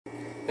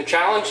The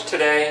challenge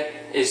today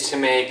is to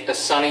make a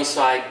sunny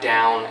side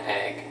down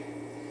egg.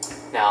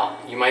 Now,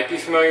 you might be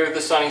familiar with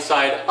the sunny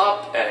side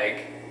up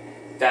egg.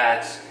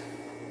 That's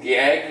the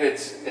egg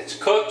it's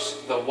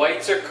cooked, the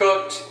whites are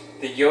cooked,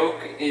 the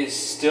yolk is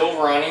still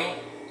runny,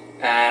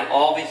 and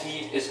all the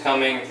heat is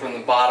coming from the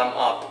bottom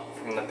up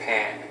from the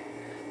pan.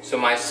 So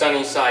my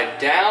sunny side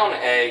down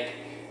egg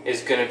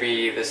is going to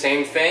be the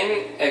same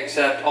thing,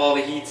 except all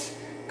the heat's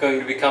going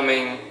to be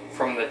coming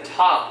from the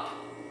top,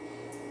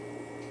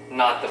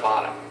 not the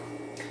bottom.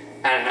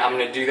 And I'm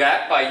going to do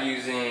that by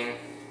using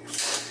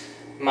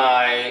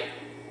my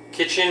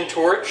kitchen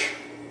torch.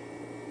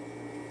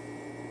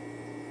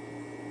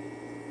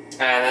 And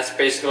that's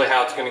basically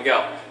how it's going to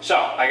go. So,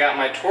 I got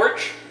my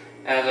torch,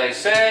 as I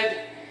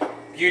said,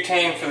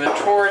 butane for the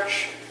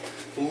torch,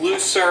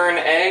 Lucerne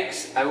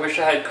eggs. I wish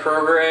I had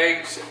Kroger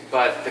eggs,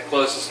 but the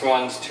closest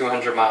one's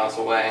 200 miles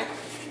away.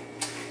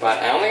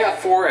 But I only got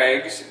 4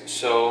 eggs,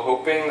 so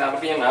hoping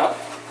that'll be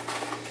enough.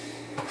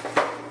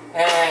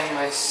 And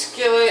my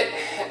skillet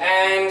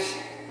and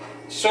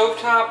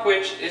stovetop,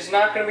 which is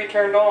not going to be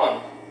turned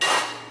on.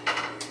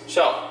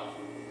 So,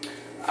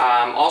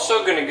 I'm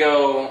also going to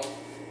go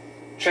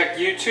check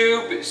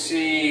YouTube,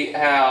 see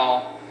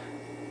how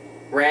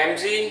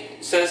Ramsay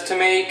says to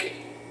make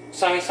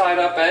sunny side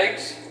up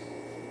eggs,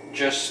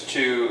 just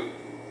to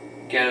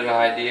get an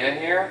idea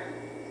here.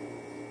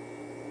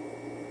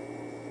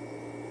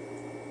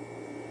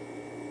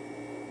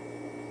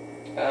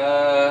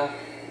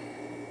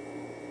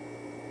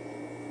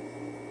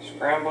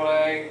 Scrambled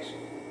eggs.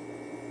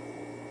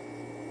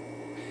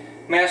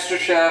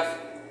 MasterChef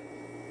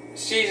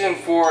Season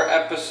 4,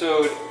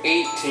 Episode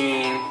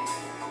 18.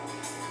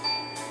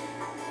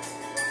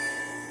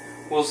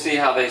 We'll see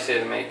how they say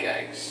to make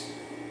eggs.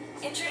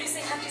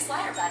 Introducing Hefty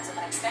Slider Bags with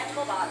an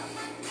expandable bottom.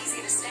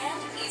 Easy to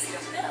stand, easy to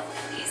fill,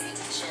 easy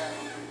to chill.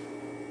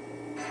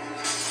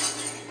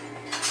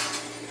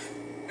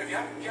 If you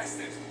haven't guessed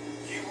it,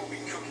 you will be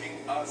cooking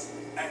us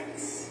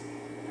eggs.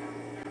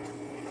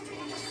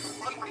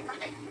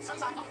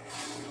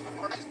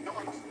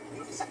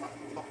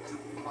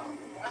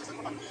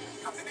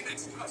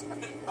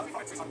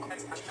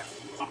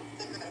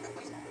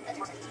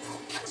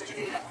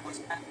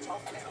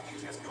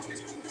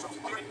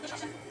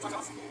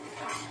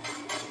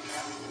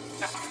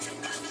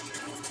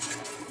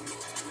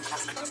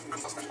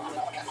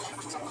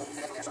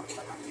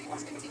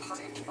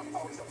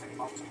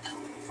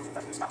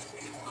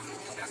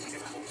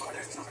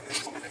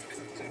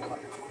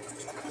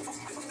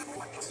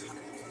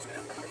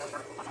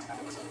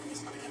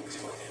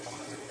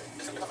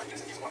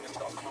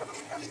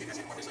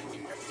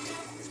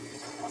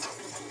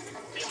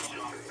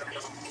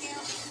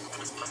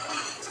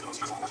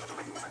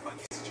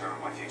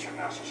 Determine my future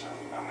master chef.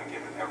 I'm going to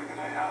give it everything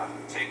I have.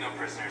 Take no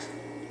prisoners.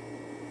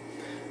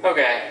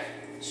 Okay,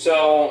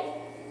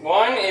 so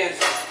one is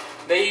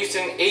they used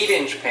an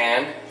 8-inch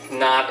pan,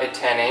 not a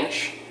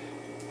 10-inch.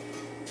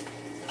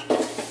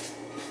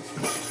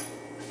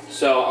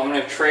 So I'm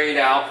going to trade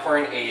out for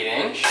an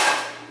 8-inch.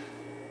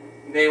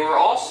 They were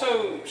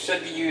also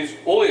said to use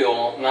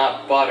oil,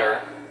 not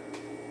butter.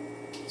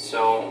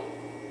 So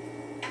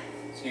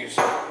let's use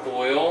some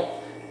oil.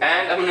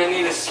 And I'm going to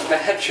need a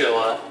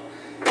spatula.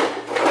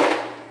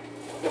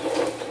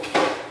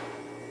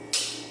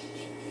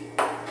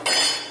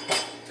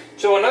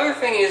 So another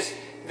thing is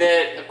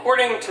that,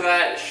 according to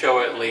that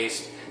show at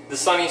least, the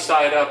sunny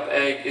side up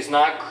egg is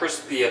not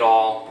crispy at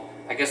all.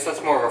 I guess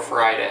that's more of a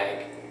fried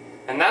egg.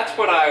 And that's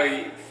what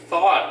I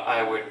thought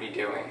I would be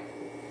doing.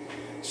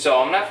 So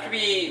I'm going to have to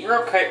be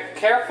real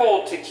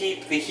careful to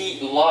keep the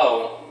heat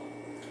low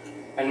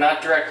and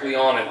not directly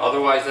on it.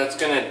 Otherwise that's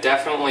going to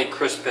definitely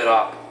crisp it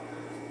up.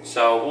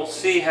 So we'll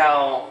see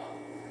how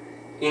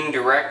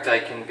indirect I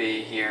can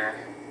be here.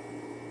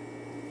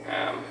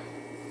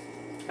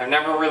 I've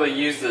never really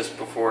used this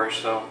before,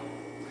 so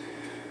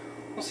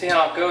we'll see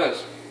how it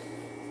goes.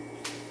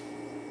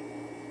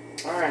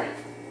 Alright.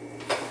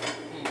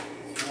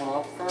 One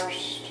up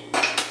first.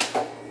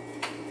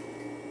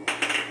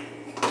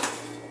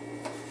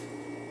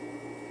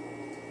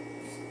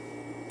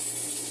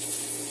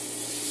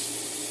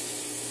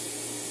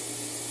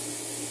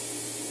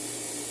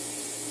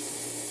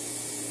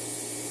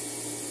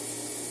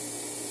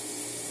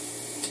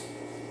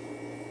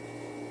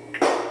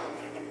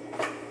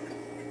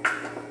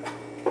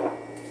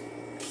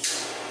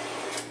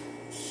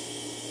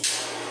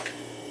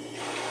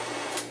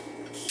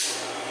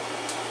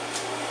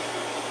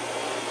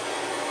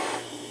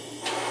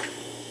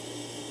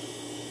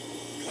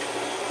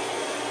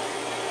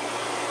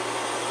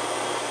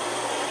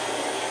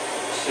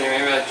 See,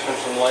 maybe I turn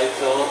some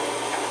lights on.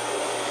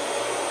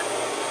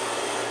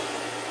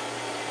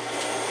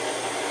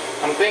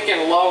 I'm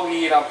thinking low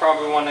heat. I'll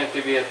probably want it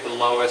to be at the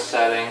lowest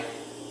setting.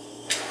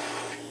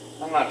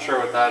 I'm not sure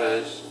what that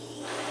is.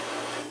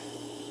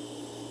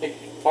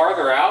 It's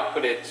farther out,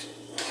 but it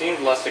seems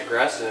less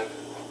aggressive.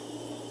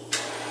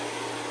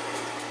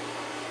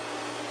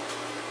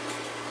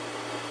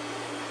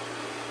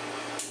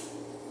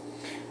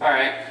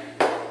 Alright.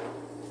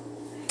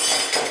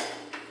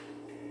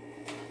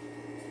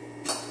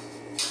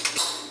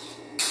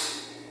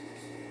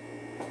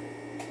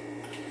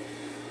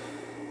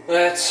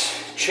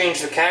 Let's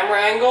change the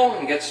camera angle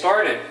and get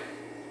started.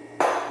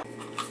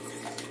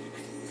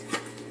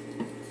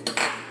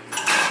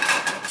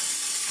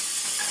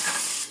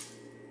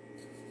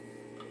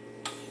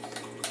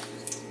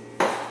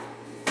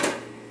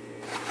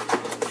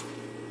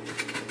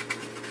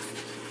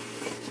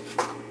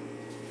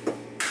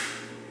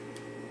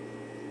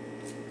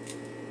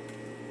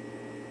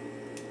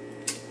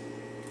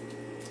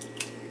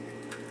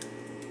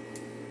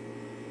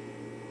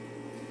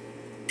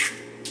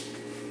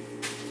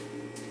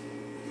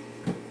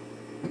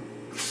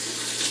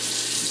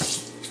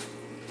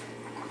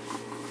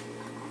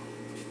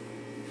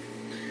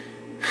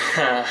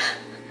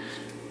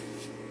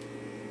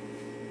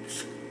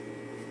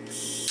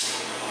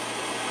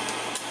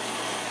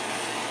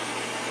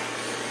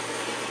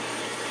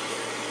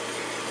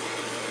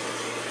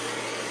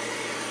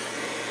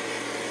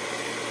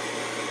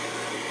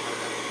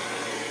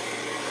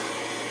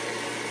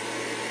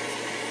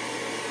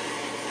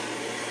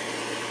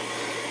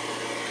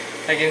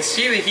 I can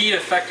see the heat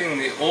affecting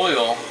the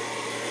oil.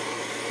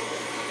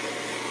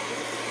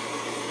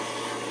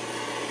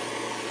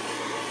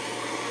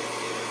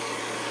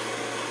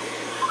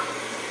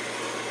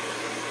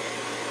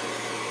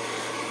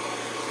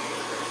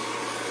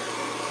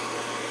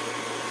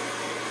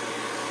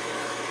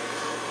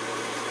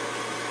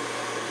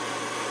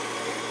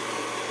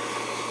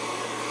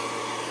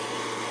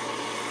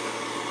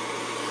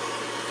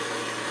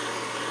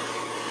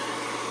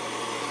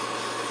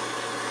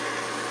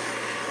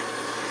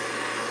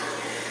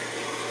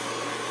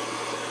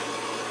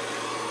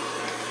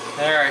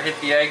 There, I hit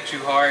the egg too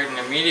hard and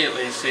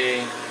immediately see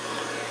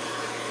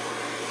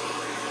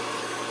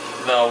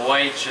the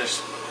white just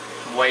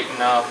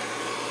whiten up.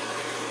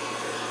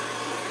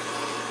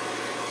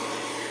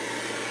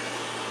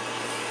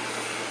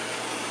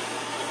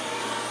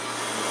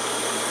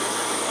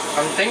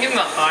 I'm thinking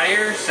the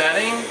higher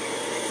setting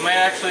might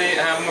actually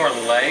have more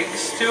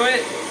legs to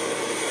it.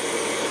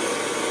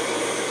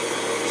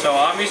 So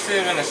obviously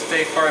I'm going to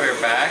stay farther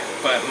back,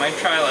 but might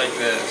try like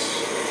this.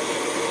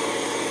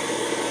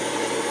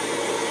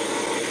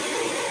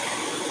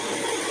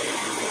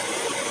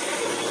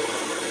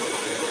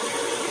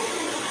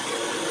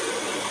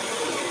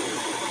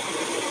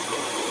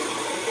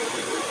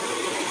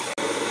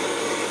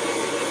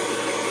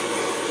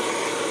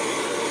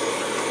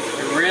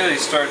 Really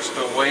starts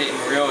to whiten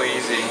real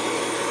easy.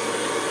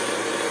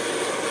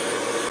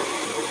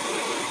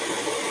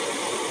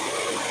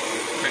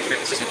 Trying to get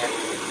consistent here.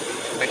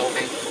 Make the whole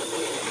thing.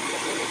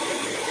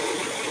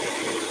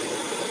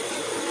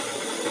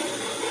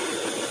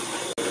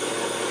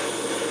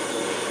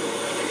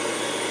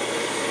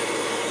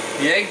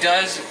 The egg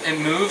it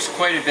moves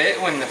quite a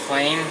bit when the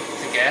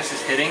gas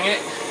is hitting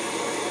it.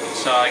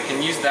 So I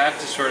can use that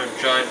to sort of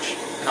judge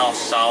how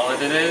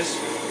solid it is.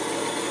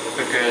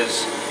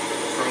 Because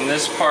from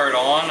this part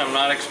on, I'm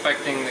not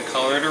expecting the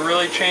color to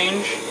really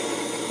change.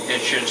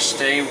 It should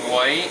stay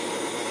white.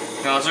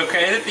 Now it's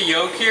okay that the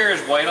yolk here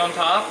is white on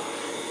top,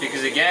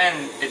 because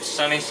again, it's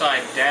sunny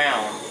side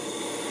down.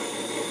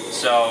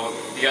 So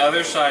the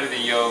other side of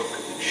the yolk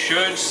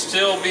should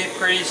still be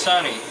pretty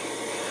sunny.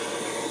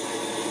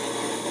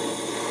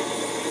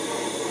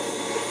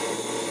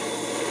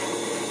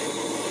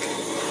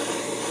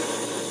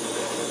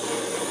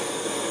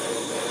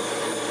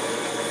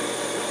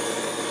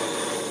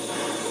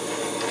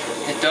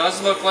 It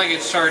does look like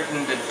it's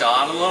starting to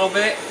dot a little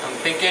bit. I'm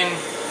thinking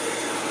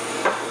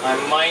I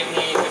might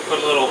need to put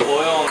a little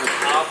oil on the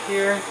top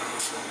here.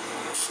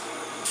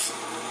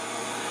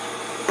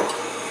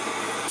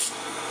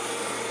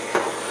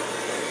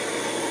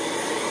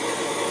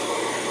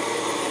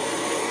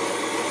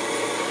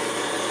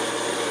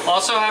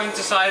 Also, I haven't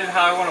decided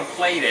how I want to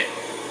plate it.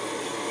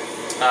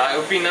 It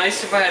would be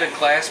nice if I had a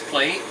glass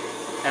plate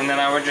and then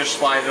I would just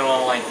slide it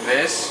on like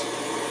this.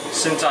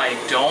 Since I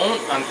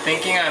don't, I'm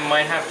thinking I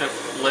might have to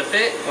flip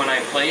it when I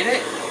plate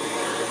it,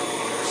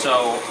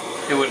 so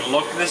it would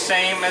look the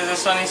same as a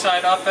sunny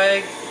side up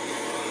egg.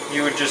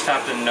 You would just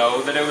have to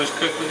know that it was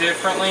cooked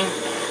differently.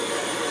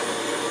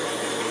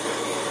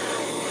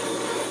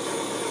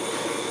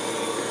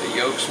 The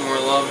yolk's more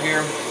love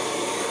here.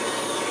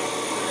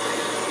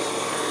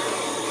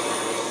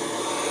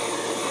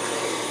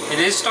 It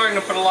is starting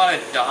to put a lot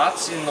of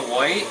dots in the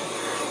white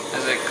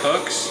as it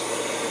cooks.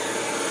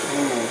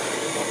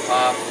 Ooh,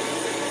 pop.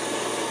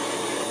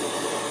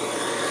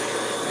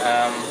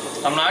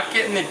 I'm not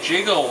getting the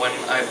jiggle when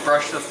I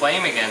brush the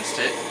flame against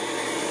it,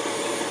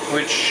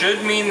 which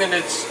should mean that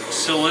it's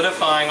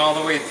solidifying all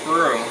the way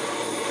through.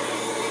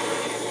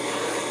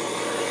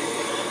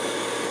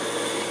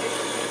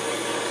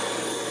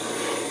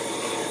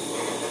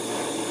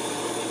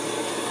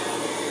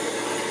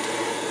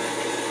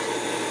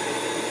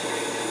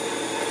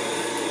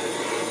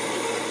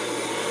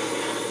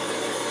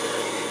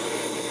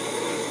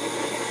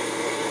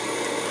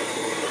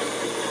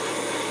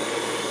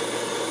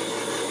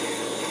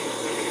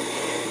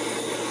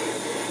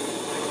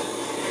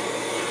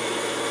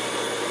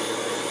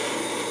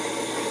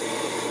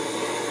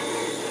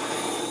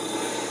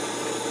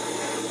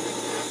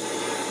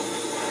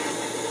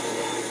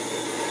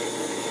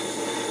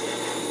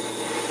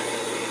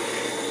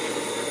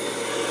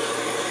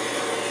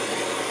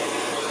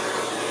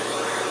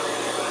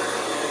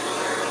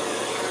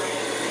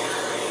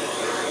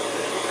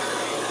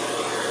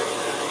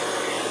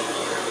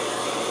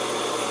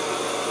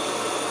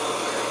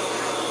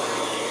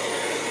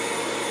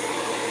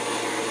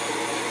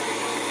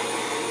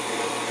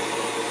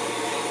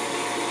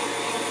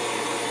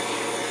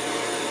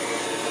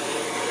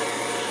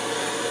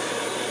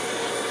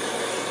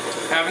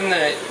 having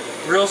the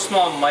real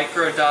small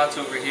micro dots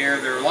over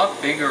here, they're a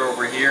lot bigger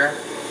over here.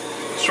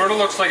 Sort of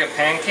looks like a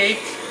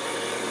pancake.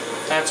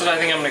 That's what I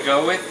think I'm going to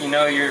go with. You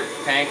know your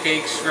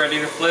pancake's ready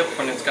to flip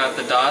when it's got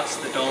the dots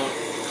that don't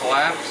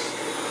collapse?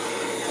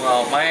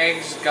 Well, my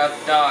egg's got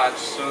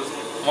dots, so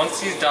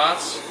once these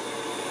dots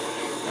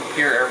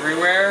appear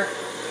everywhere,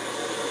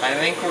 I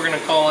think we're going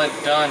to call it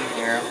done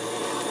here.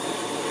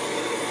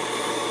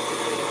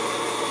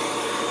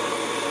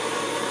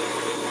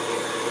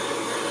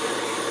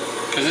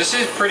 Because this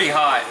is pretty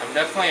hot. I'm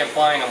definitely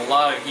applying a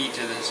lot of heat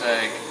to this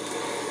egg.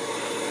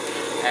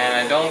 And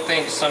I don't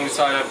think sunny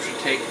side up should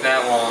take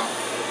that long.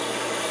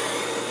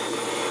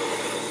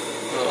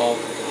 Little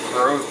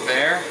growth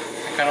there.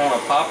 I kind of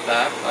want to pop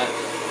that, but...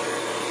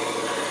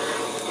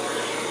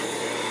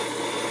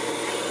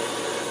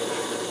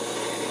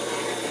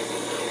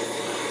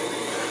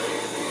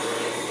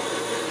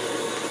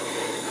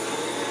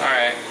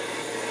 Alright.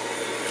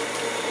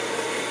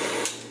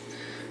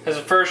 As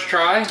a first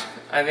try,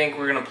 I think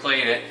we're going to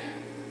plate it.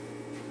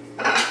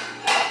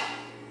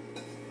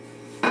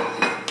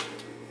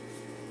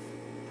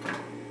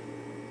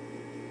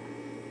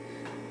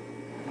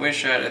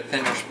 Wish I had a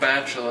thinner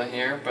spatula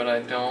here, but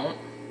I don't.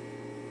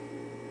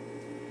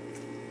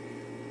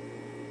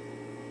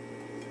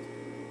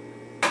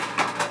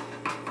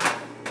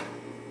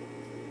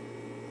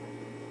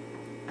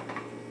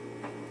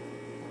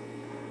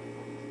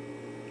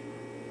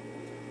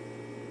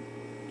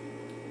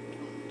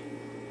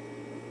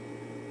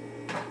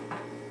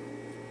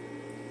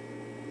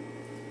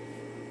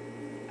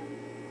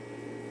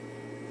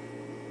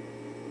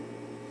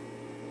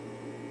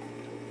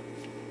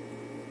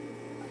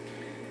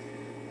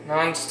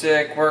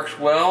 Non-stick works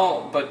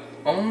well, but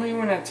only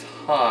when it's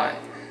hot.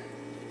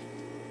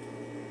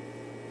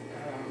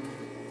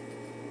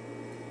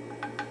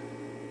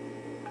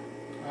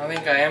 I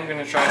think I am going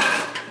to try to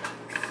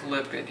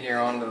flip it here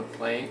onto the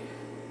plate.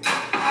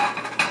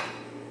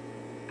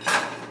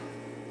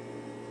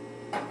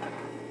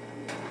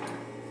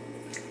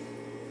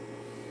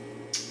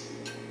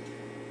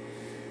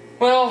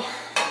 Well,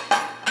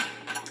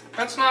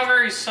 that's not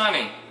very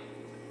sunny.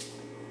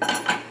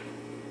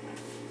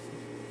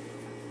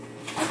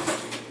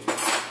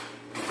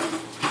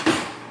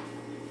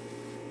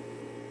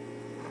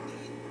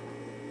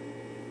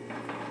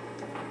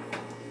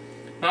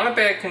 Not a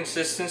bad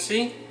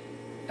consistency.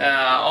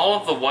 All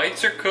of the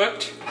whites are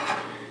cooked.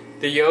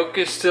 The yolk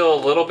is still a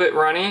little bit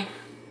runny.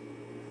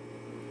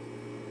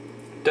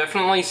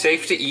 Definitely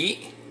safe to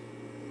eat.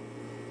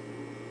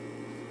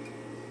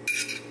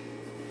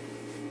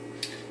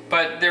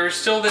 But there is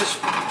still this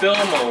film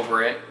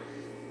over it.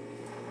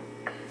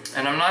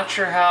 And I'm not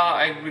sure how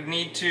I would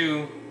need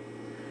to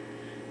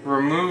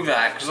remove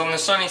that. Because on the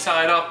sunny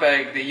side up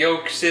egg, the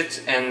yolk sits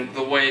and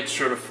the whites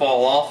sort of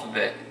fall off of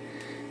it.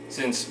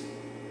 Since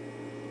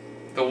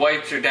the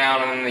whites are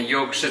down and then the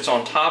yolk sits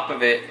on top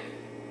of it,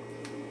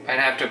 I'd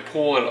have to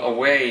pull it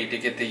away to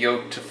get the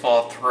yolk to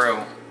fall through.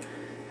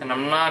 And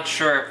I'm not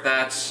sure if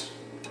that's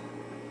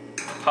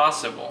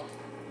possible.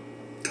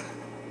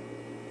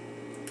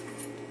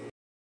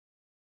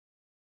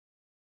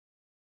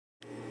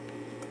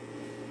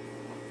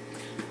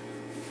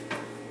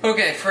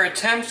 Okay, for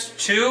attempt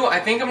 2,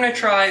 I think I'm going to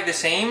try the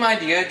same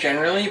idea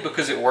generally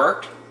because it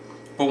worked.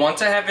 But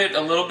once I have it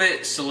a little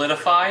bit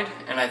solidified,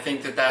 and I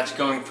think that that's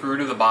going through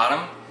to the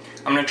bottom,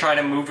 I'm going to try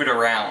to move it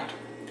around.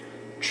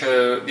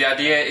 So the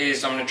idea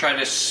is I'm going to try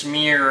to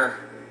smear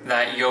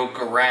that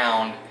yolk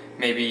around,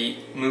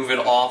 maybe move it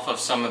off of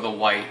some of the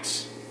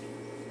whites.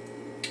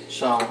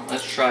 So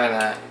let's try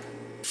that.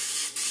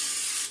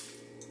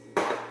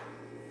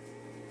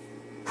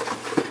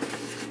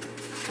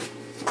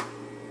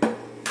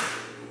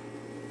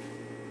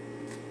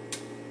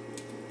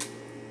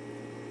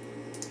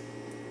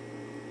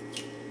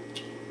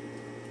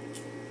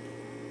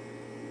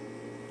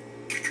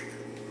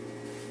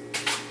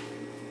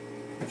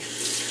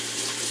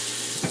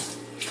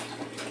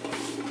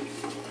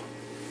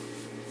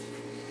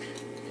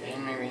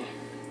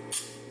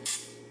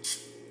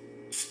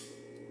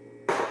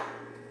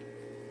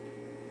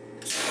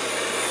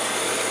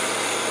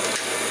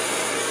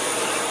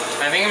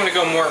 I think I'm going to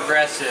go more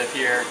aggressive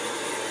here,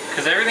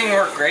 because everything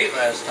worked great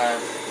last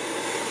time.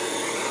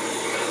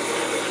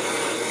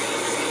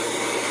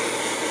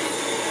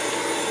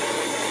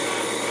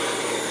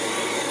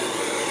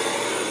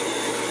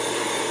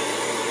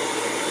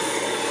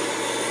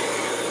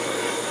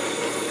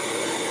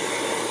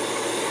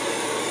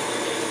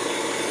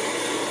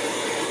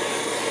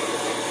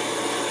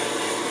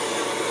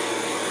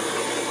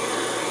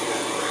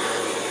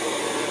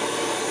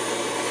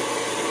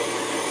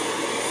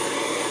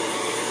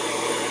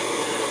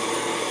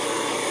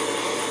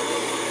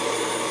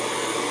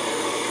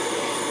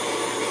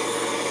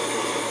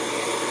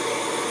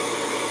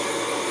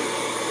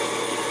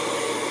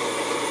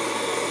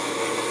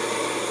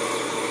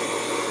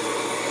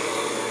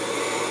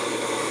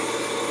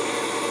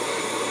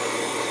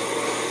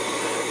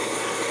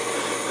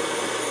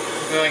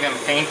 I feel like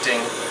I'm painting.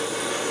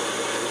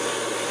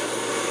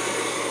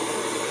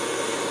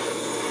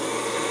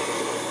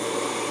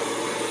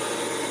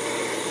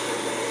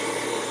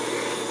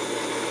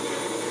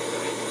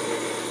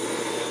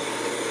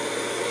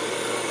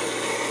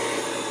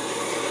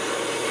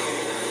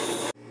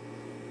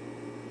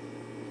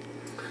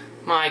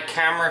 My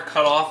camera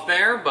cut off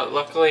there, but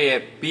luckily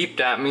it beeped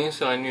at me,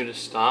 so I knew to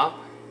stop.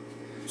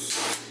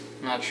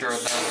 Not sure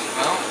what that was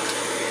about.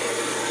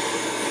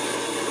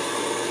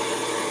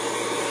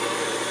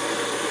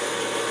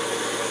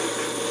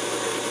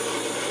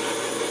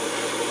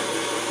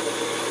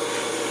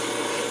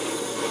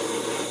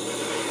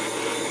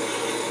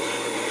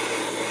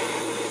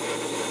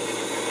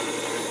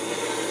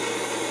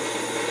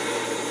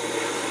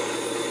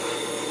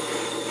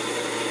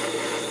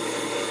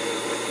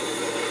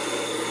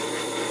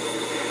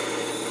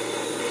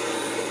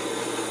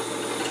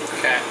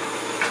 Okay.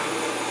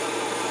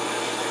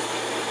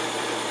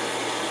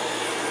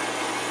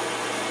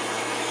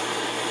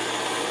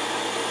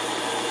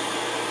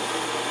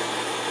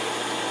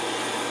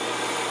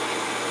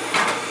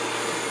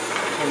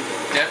 I'm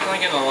definitely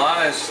getting a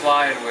lot of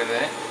slide with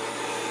it.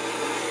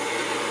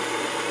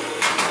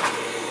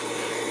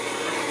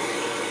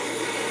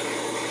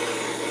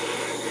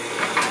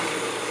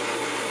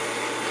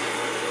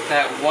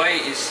 That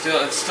white is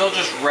it's still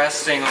just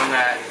resting on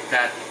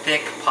that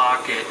thick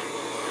pocket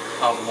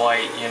of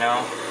white, you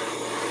know?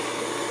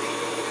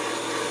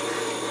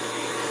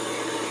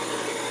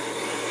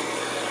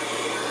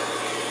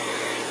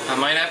 I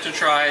might have to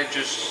try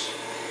just...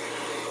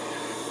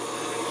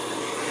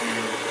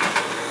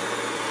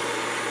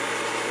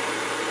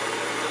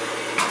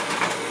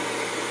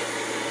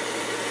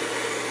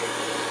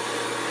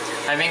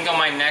 I think on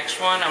my next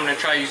one, I'm going to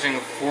try using a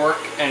fork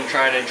and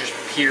try to just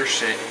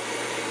pierce it.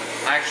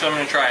 Actually, I'm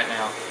going to try it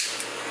now.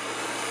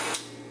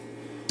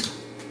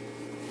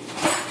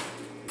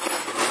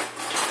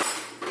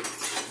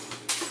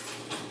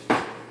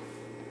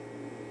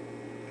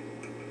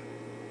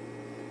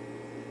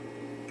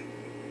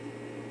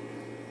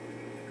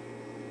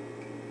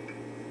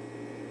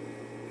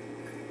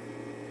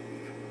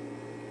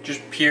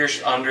 Just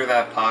pierce under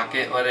that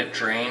pocket, let it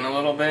drain a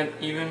little bit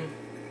even.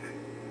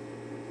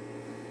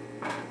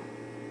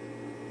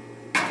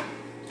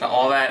 Now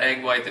all that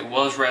egg white that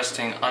was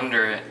resting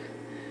under it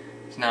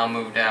is now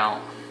moved out.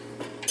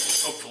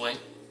 Hopefully.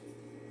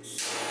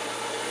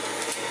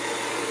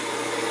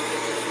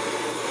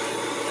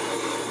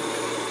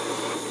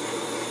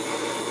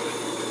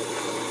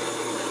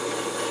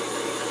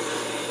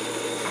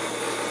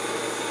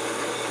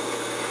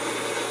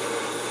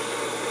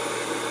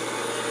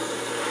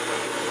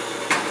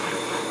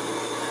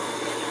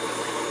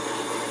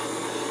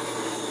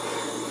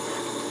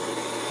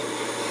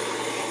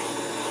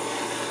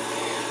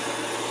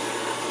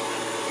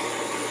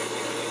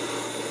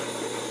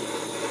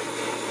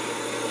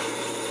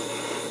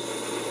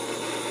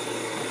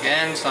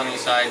 Again, sunny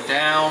side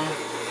down.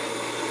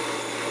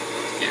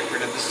 Get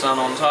rid of the sun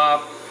on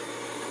top.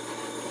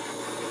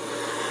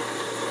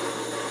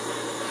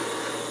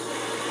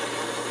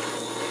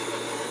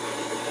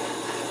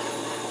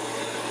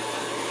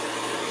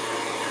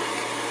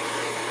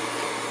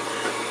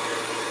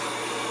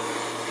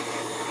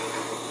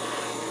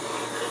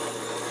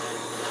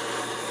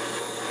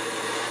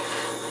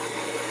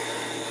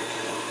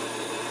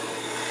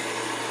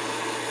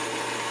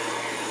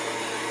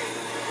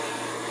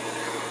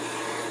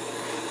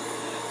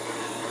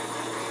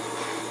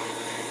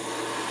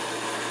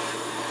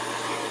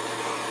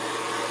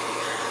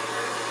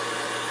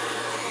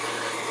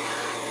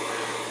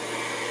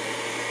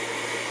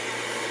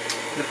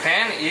 The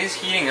pan is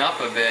heating up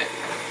a bit.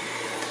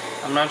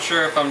 I'm not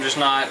sure if I'm just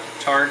not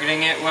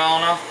targeting it well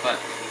enough, but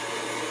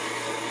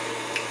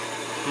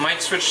I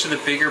might switch to the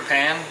bigger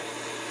pan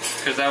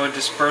because that would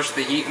disperse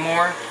the heat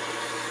more.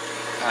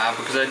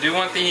 Because I do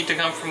want the heat to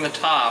come from the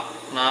top,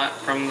 not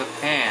from the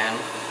pan.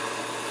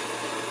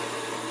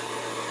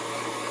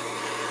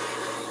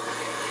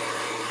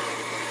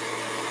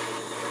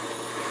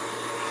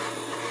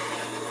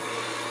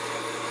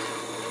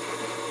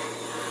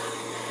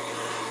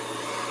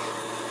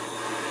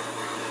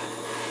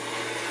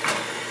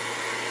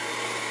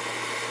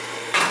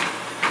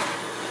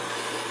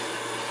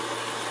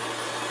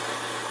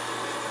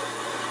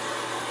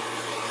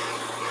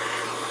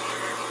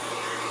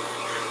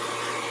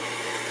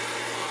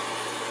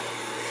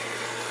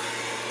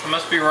 I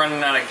must be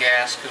running out of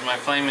gas because my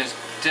flame is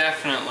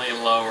definitely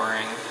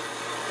lowering.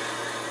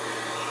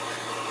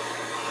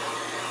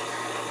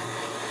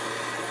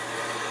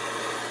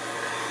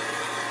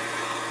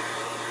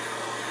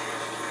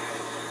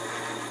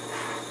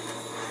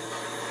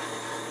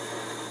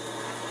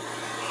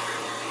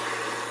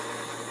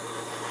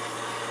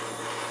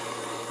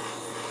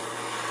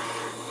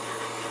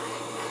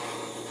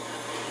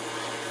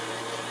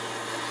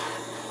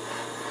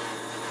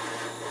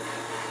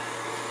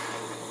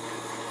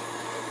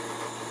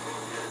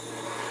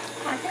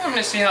 I think I'm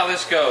going to see how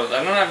this goes.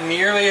 I don't have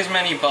nearly as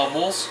many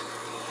bubbles.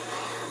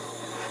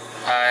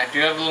 I do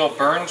have little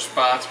burn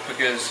spots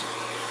because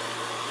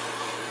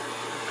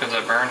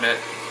I burned it,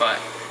 but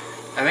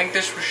I think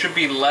this should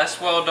be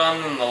less well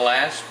done than the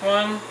last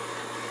one.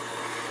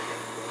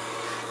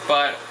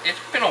 But it's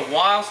been a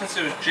while since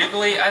it was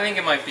jiggly. I think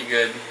it might be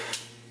good.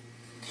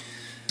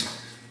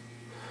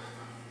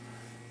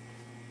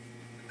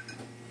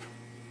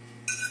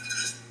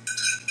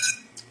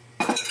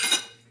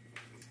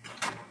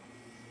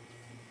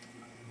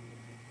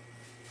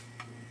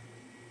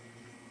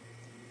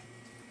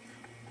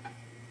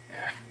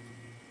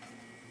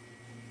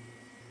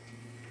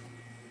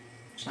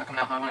 It's not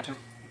coming out how I want it to.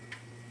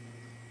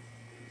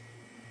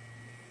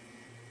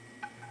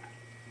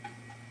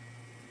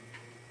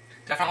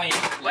 Definitely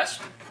less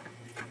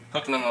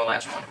cooked than the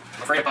last one.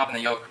 I'm afraid of popping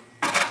the yolk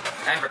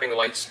and ripping the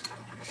whites.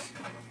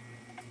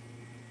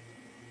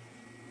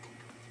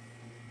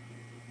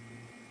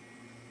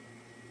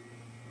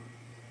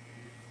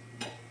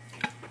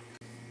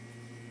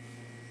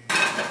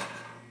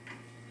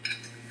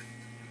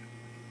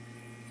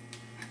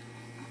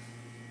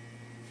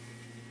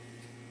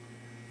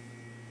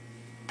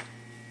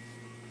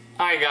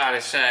 I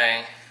gotta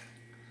say,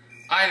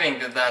 I think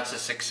that that's a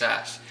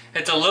success.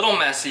 It's a little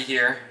messy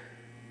here.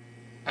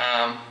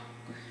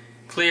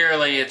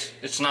 Clearly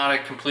it's not a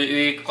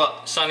completely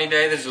sunny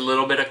day, there's a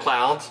little bit of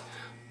clouds,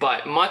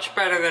 but much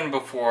better than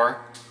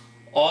before.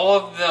 All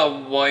of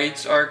the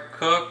whites are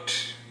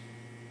cooked.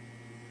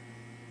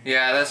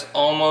 Yeah, that's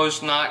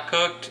almost not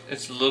cooked.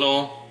 It's a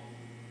little,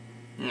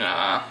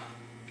 nah.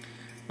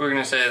 We're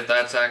gonna say that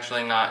that's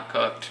actually not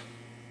cooked.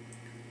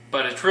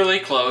 But it's really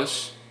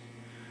close.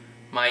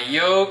 My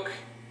yolk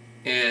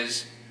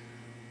is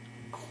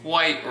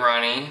quite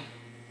runny,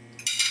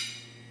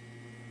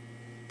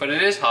 but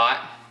it is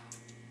hot.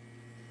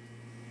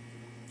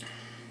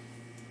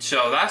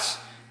 So that's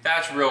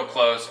real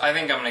close. I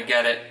think I'm gonna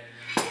get it.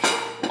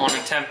 On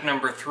attempt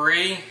number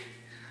 3,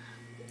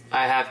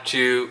 I have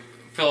to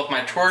fill up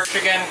my torch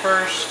again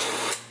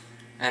first,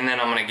 and then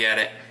I'm gonna get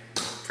it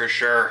for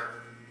sure.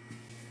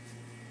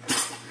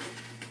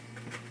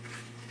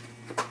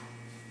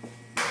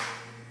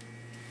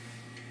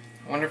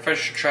 I wonder if I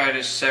should try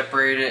to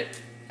separate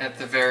it at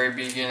the very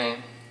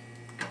beginning.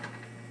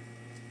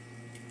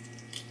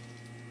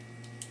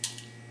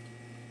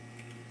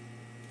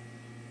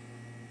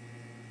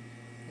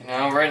 You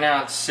know, right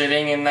now it's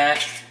sitting in the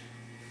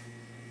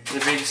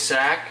big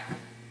sack.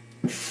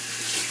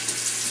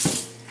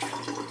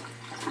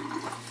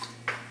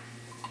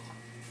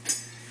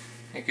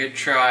 I could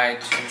try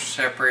to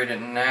separate it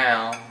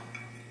now.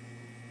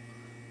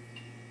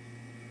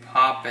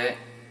 Pop it,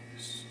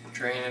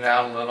 drain it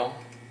out a little.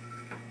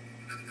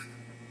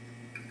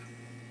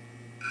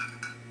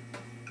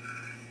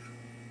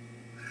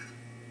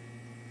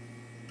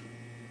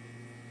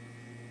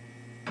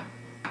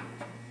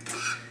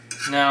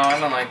 No, I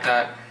don't like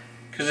that,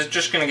 because it's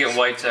just going to get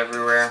whites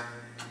everywhere.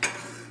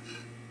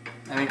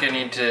 I think I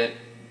need to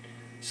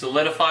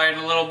solidify it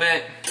a little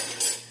bit,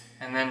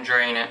 and then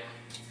drain it.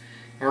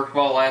 It worked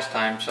well last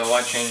time, so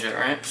why change it,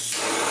 right?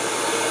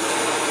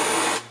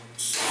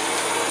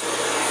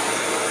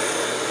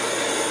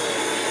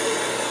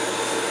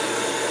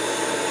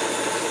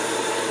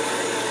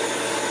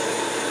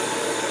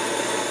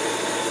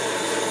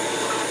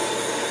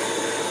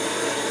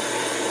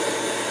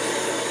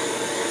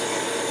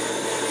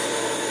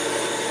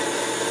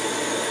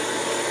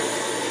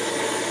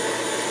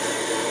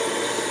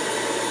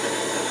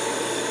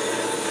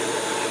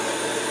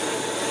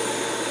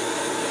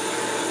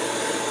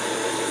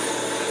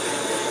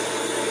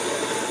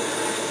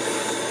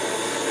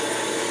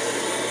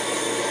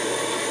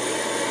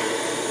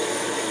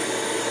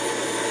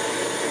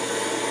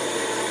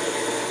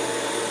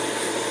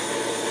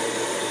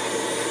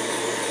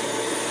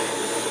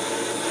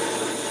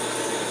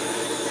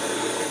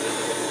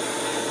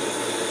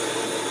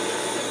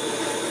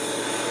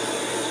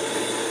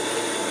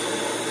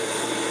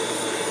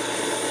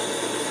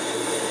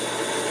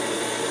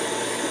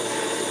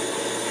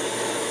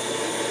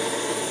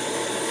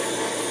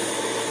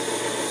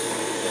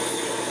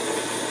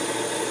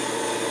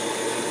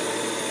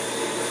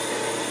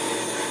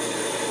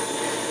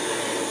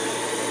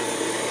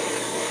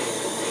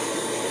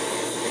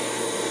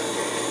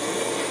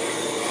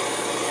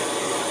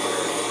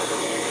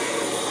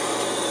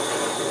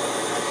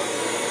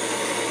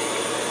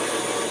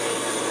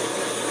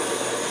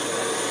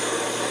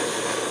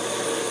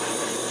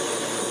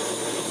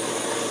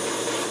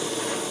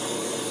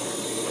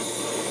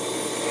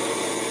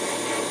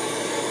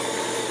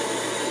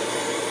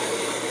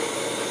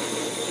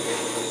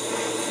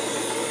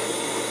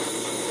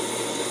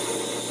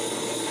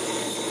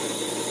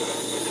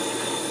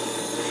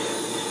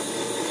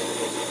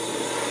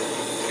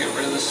 Get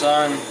rid of the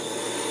sun.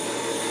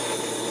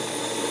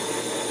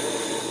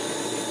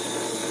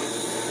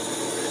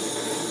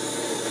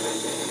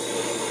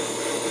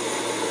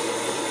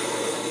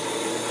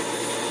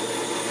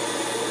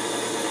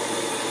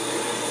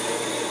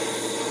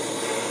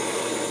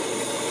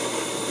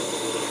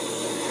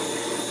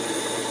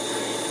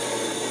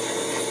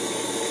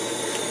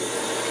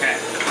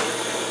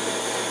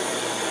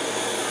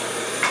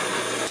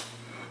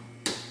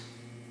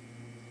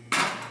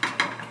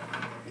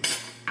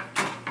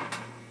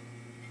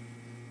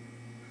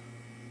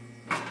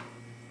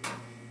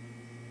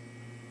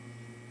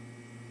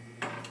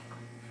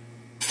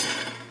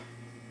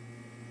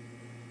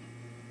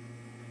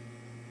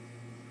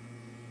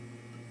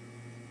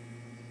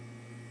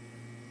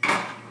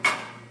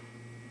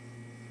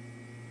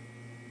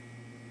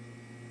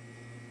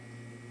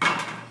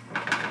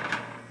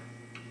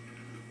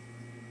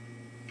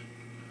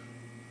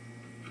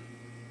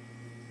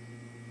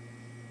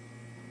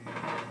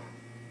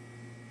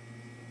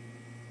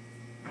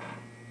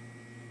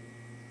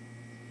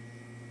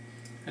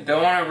 I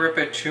don't want to rip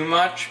it too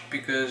much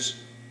because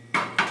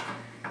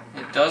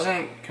it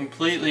doesn't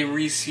completely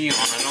reseal,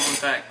 and I don't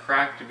want that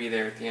crack to be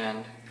there at the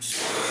end.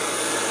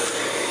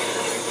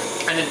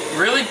 And it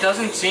really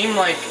doesn't seem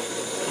like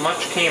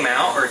much came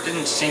out, or it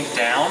didn't sink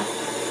down.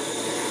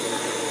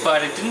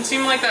 But it didn't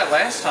seem like that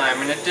last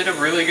time, and it did a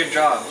really good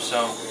job,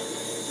 so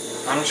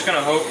I'm just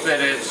gonna hope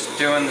that it's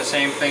doing the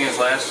same thing as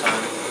last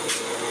time.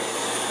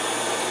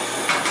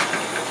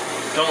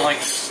 Don't like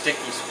the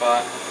sticky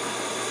spot.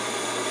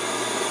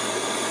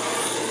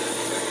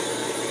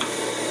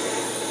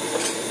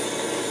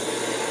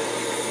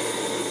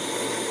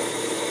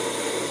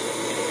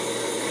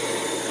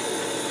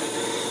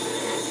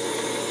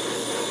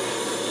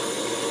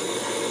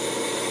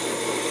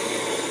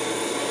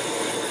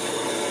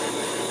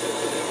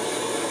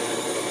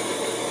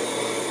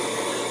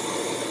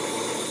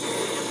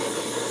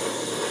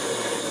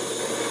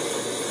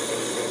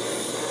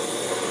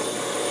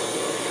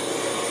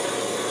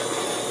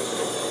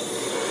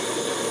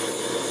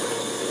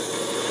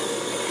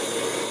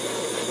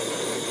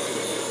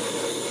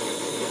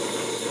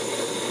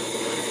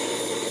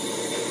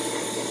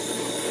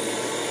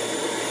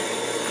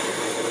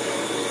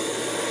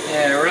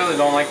 Yeah, I really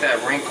don't like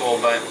that wrinkle,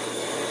 but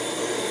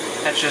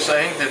that's just,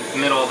 I think the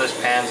middle of this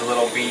pan's a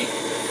little beat.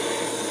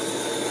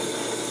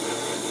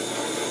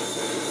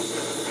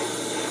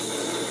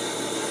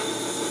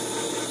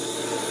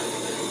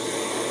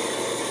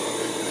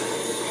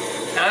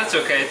 Now that's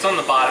okay, it's on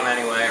the bottom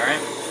anyway,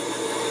 right?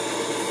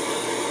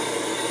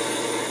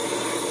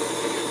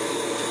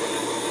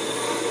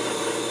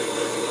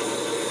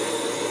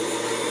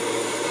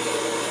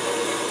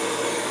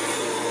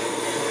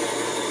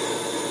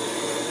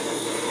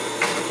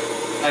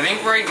 I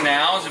think right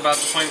now is about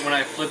the point when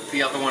I flip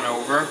the other one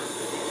over.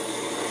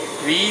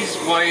 These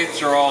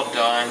whites are all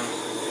done.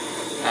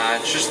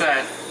 It's just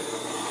that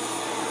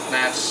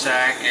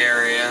sack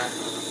area.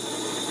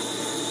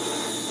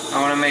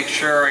 I want to make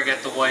sure I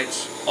get the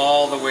whites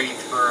all the way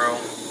through.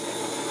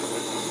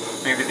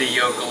 Maybe the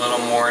yolk a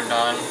little more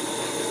done.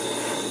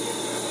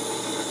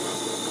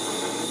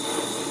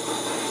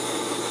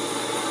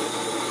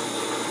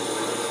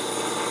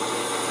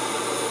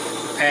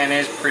 The pan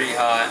is pretty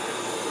hot.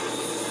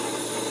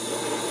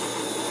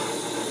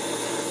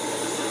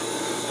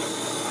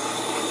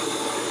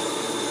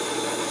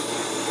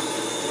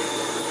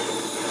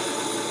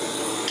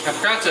 I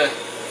forgot to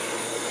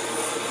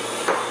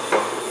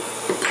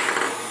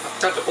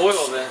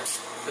oil the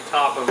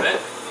top of it.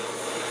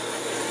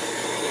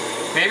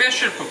 Maybe I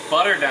should put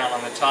butter down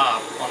on the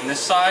top, on this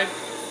side,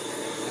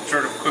 and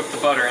sort of cook the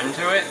butter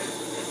into it.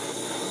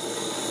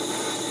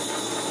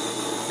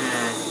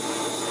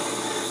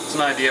 It's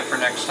an idea for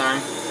next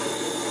time.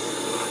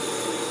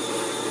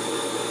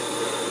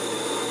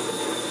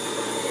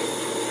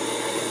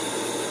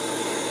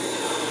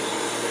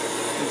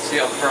 Let's see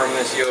how firm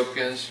this yolk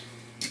is.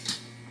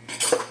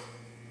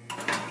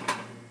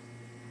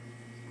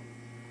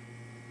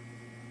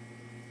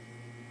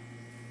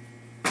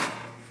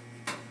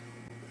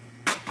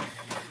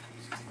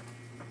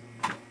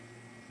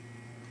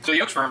 So the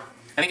yolk's firm.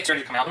 I think it's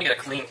ready to come out. Let me get a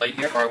clean plate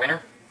here for our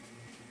winner.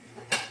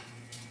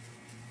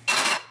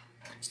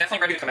 It's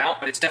definitely ready to come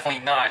out, but it's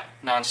definitely not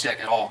non-stick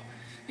at all.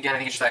 Again, I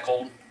think it's just that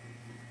cold.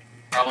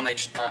 Problem, they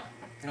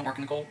don't work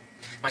in the cold.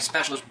 My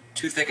spatula's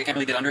too thick, I can't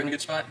really get under it in a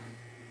good spot.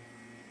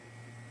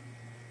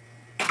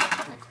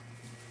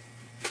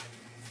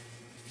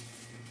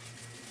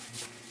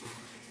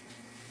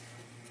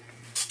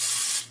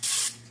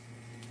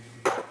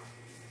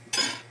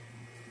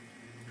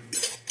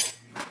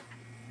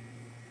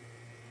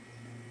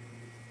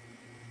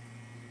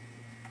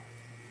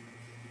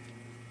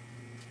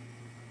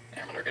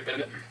 A good bit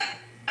of it.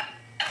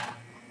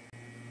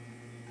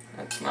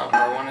 That's not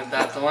where I wanted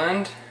that to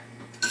land.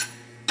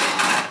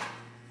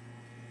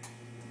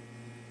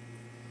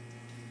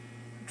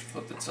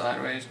 Flip it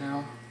sideways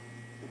now.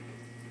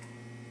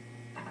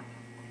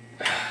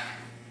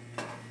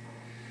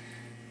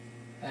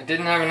 I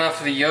didn't have enough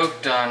of the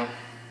yolk done.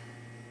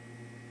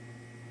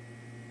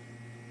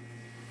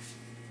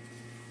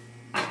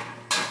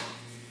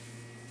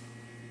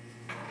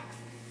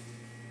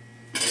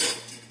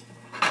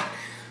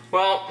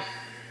 Well,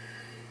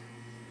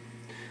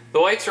 the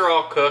whites are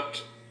all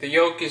cooked. The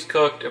yolk is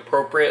cooked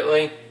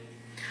appropriately.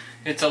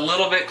 It's a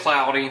little bit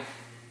cloudy.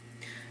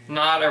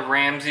 Not a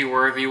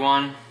Ramsay-worthy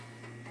one.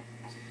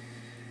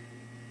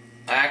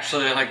 I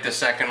actually like the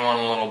second one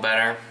a little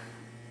better.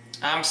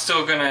 I'm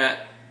still gonna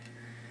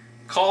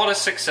call it a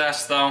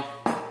success though.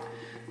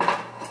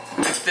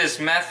 With this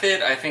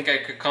method, I think I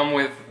could come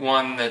with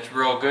one that's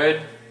real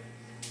good.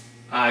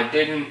 I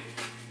didn't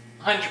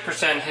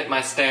 100% hit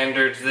my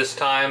standards this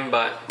time,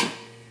 but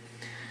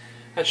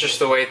that's just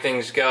the way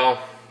things go.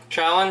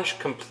 Challenge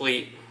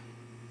complete.